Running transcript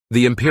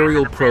The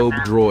Imperial Probe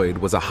droid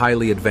was a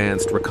highly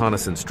advanced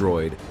reconnaissance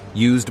droid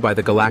used by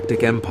the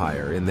Galactic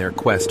Empire in their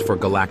quest for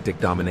galactic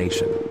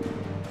domination.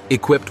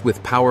 Equipped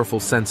with powerful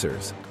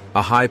sensors,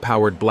 a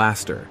high-powered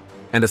blaster,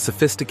 and a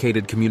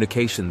sophisticated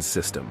communications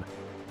system,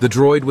 the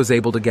droid was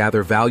able to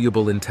gather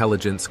valuable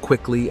intelligence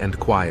quickly and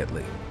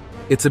quietly.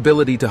 Its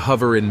ability to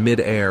hover in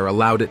mid-air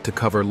allowed it to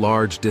cover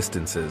large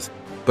distances,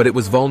 but it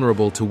was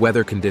vulnerable to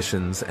weather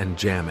conditions and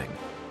jamming.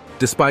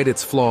 Despite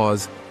its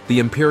flaws, the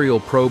Imperial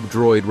Probe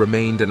droid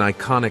remained an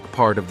iconic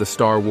part of the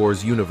Star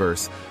Wars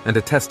universe and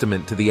a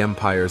testament to the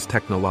Empire's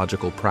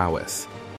technological prowess.